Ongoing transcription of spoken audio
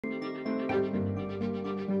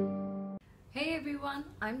Hey everyone,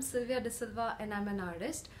 I'm Sylvia D'Silva and I'm an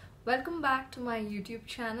artist. Welcome back to my YouTube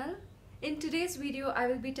channel. In today's video, I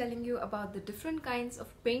will be telling you about the different kinds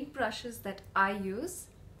of paint brushes that I use.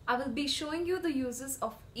 I will be showing you the uses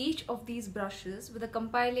of each of these brushes with a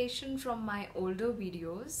compilation from my older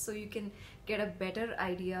videos so you can get a better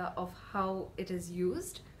idea of how it is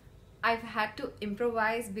used. I've had to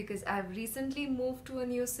improvise because I've recently moved to a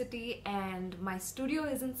new city and my studio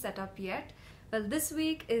isn't set up yet. Well, this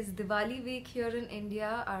week is Diwali week here in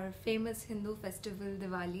India, our famous Hindu festival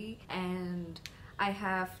Diwali, and I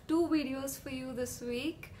have two videos for you this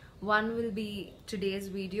week. One will be today's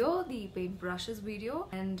video, the paintbrushes video,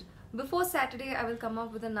 and before Saturday I will come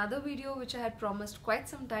up with another video which I had promised quite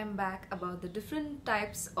some time back about the different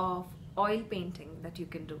types of oil painting that you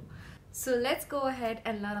can do. So let's go ahead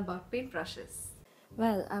and learn about paintbrushes.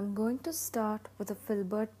 Well, I'm going to start with a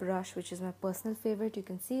filbert brush, which is my personal favorite. You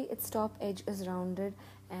can see its top edge is rounded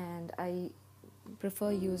and I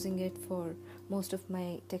prefer using it for most of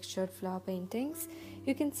my textured flower paintings.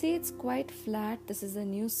 You can see it's quite flat. This is a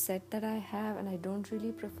new set that I have and I don't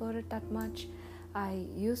really prefer it that much. I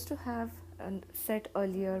used to have a set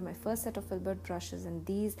earlier, my first set of filbert brushes, and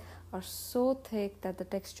these are so thick that the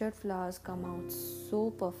textured flowers come out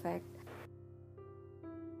so perfect.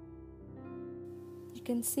 You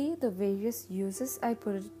can see the various uses I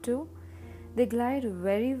put it to. They glide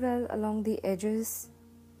very well along the edges.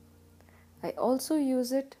 I also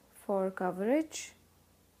use it for coverage.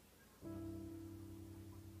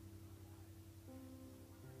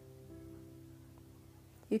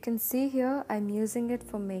 You can see here I'm using it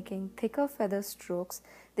for making thicker feather strokes.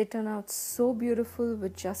 They turn out so beautiful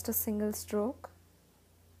with just a single stroke.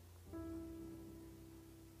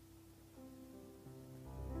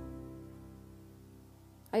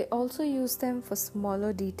 I also use them for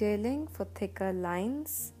smaller detailing, for thicker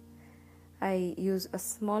lines. I use a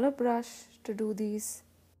smaller brush to do these.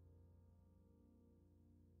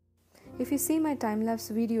 If you see my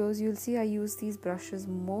time-lapse videos, you'll see I use these brushes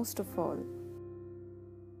most of all.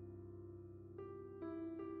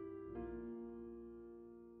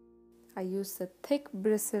 I use the thick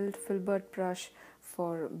bristled filbert brush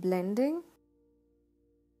for blending.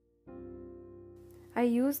 I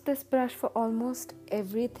use this brush for almost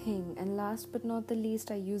everything, and last but not the least,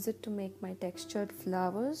 I use it to make my textured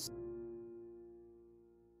flowers.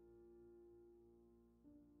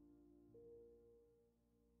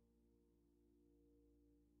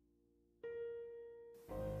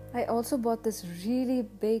 I also bought this really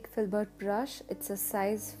big filbert brush. It's a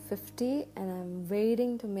size 50 and I'm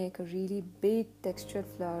waiting to make a really big textured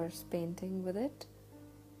flowers painting with it.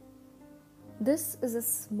 This is a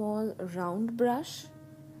small round brush.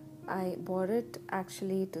 I bought it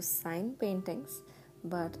actually to sign paintings,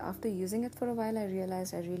 but after using it for a while I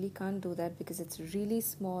realized I really can't do that because it's really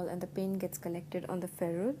small and the paint gets collected on the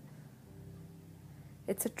ferrule.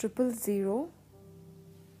 It's a 000,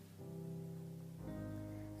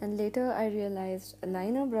 and later I realized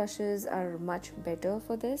liner brushes are much better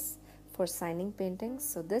for this, for signing paintings.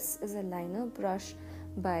 So this is a liner brush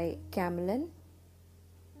by Camelin.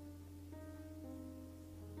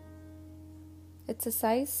 It's a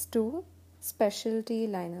size 2 specialty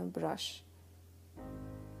liner brush.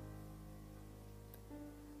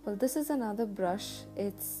 Well, this is another brush.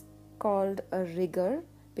 It's called a rigger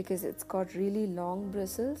because it's got really long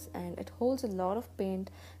bristles and it holds a lot of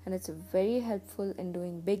paint and it's very helpful in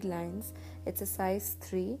doing big lines. It's a size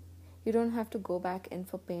 3. You don't have to go back in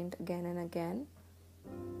for paint again and again.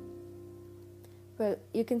 Well,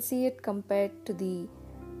 you can see it compared to the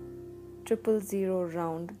 000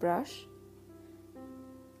 round brush.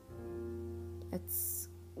 It's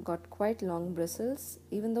got quite long bristles.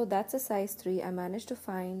 Even though that's a size 3, I managed to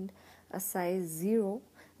find a size 0,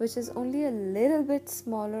 which is only a little bit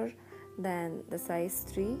smaller than the size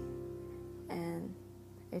 3, and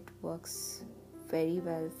it works very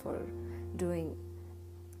well for doing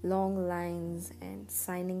long lines and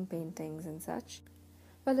signing paintings and such.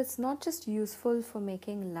 Well, it's not just useful for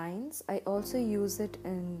making lines. I also use it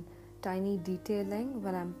in tiny detailing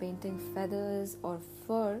when I'm painting feathers or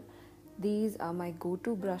fur. These are my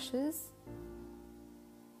go-to brushes.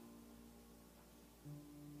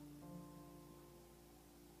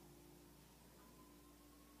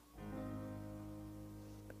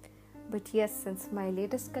 But yes, since my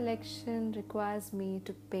latest collection requires me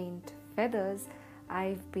to paint feathers,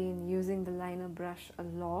 I've been using the liner brush a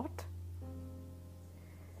lot.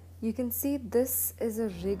 You can see this is a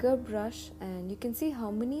rigger brush and you can see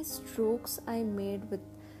how many strokes I made with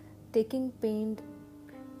taking paint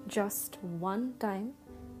just one time.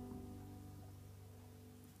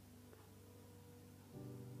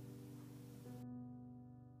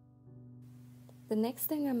 The next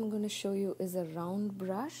thing I'm going to show you is a round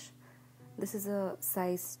brush. This is a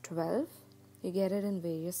size 12. You get it in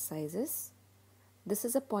various sizes. This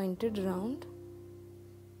is a pointed round.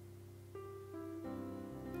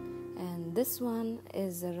 And this one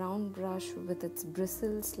is a round brush with its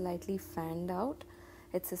bristles slightly fanned out.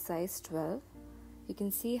 It's a size 12. You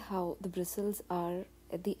can see how the bristles are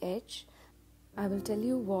at the edge. I will tell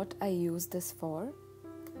you what I use this for.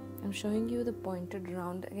 I'm showing you the pointed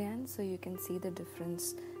round again so you can see the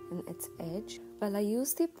difference in its edge. Well, I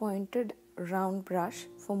use the pointed round brush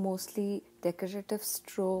for mostly decorative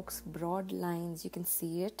strokes, broad lines. You can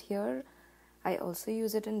see it here. I also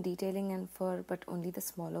use it in detailing and fur, but only the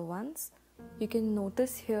smaller ones. You can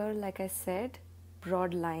notice here, like I said,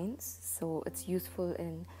 broad lines, so it's useful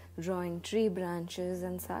in drawing tree branches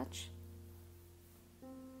and such.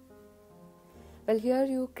 Well, here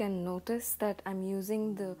you can notice that I'm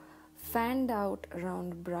using the fanned out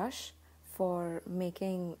round brush for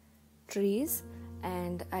making trees,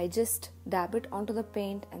 and I just dab it onto the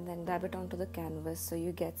paint and then dab it onto the canvas, so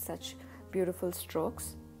you get such beautiful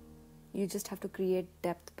strokes. You just have to create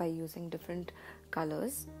depth by using different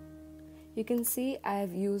colors. You can see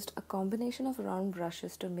I've used a combination of round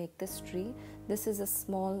brushes to make this tree. This is a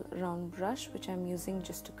small round brush which I'm using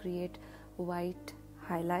just to create white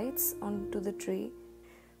highlights onto the tree.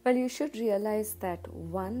 Well, you should realize that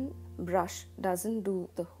one brush doesn't do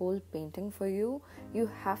the whole painting for you. You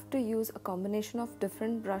have to use a combination of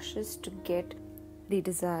different brushes to get the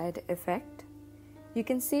desired effect. You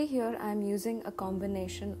can see here I'm using a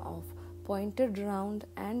combination of pointed round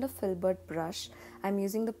and a filbert brush. I'm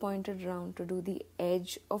using the pointed round to do the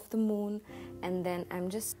edge of the moon, and then I'm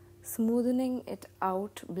just smoothing it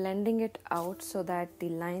out, blending it out so that the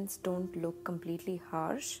lines don't look completely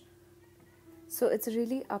harsh. So it's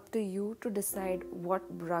really up to you to decide what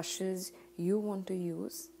brushes you want to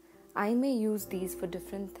use. I may use these for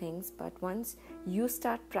different things, but once you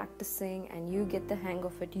start practicing and you get the hang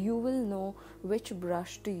of it, you will know which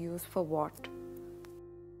brush to use for what.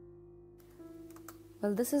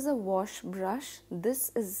 Well, this is a wash brush.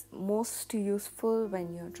 This is most useful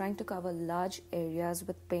when you're trying to cover large areas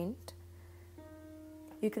with paint.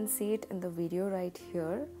 You can see it in the video right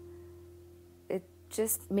here. It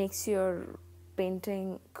just makes your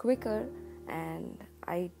painting quicker, and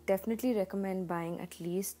I definitely recommend buying at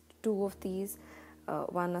least 2 of these,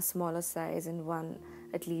 one a smaller size and one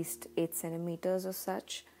at least 8 centimeters or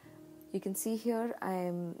such. You can see here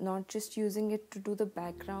I'm not just using it to do the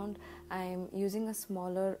background, I'm using a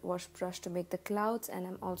smaller wash brush to make the clouds, and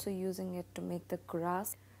I'm also using it to make the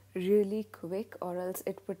grass really quick, or else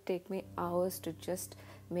it would take me hours to just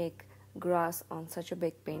make grass on such a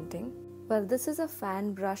big painting. Well, this is a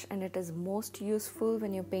fan brush and it is most useful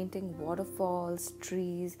when you're painting waterfalls,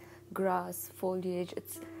 trees, grass, foliage.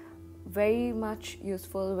 It's very much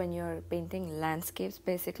useful when you're painting landscapes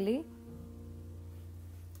basically.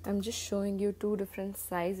 I'm just showing you 2 different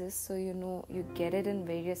sizes so you know you get it in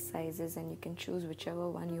various sizes and you can choose whichever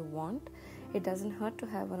one you want. It doesn't hurt to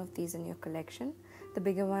have one of these in your collection. The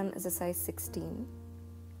bigger one is a size 16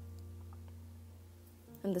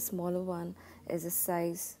 and the smaller one is a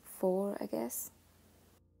size 4, I guess.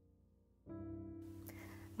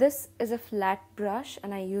 This is a flat brush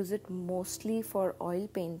and I use it mostly for oil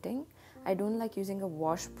painting. I don't like using a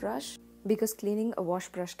wash brush because cleaning a wash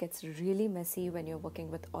brush gets really messy when you're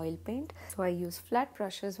working with oil paint. So I use flat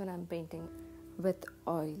brushes when I'm painting with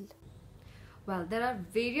oil. Well, there are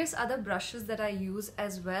various other brushes that I use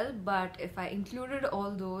as well, but if I included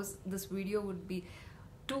all those, this video would be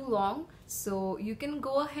too long. So you can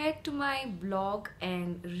go ahead to my blog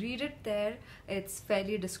and read it there. It's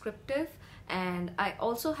fairly descriptive, and I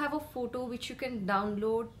also have a photo which you can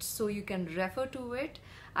download so you can refer to it.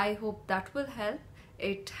 I hope that will help.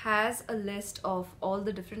 It has a list of all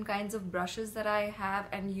the different kinds of brushes that I have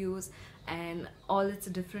and use and all its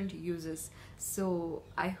different uses. So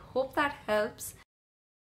I hope that helps.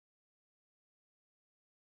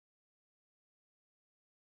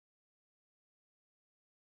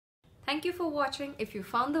 Thank you for watching. If you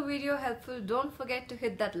found the video helpful, don't forget to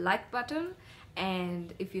hit that like button.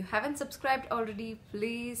 And if you haven't subscribed already,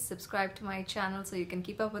 please subscribe to my channel so you can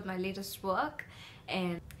keep up with my latest work.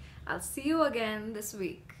 And I'll see you again this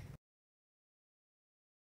week.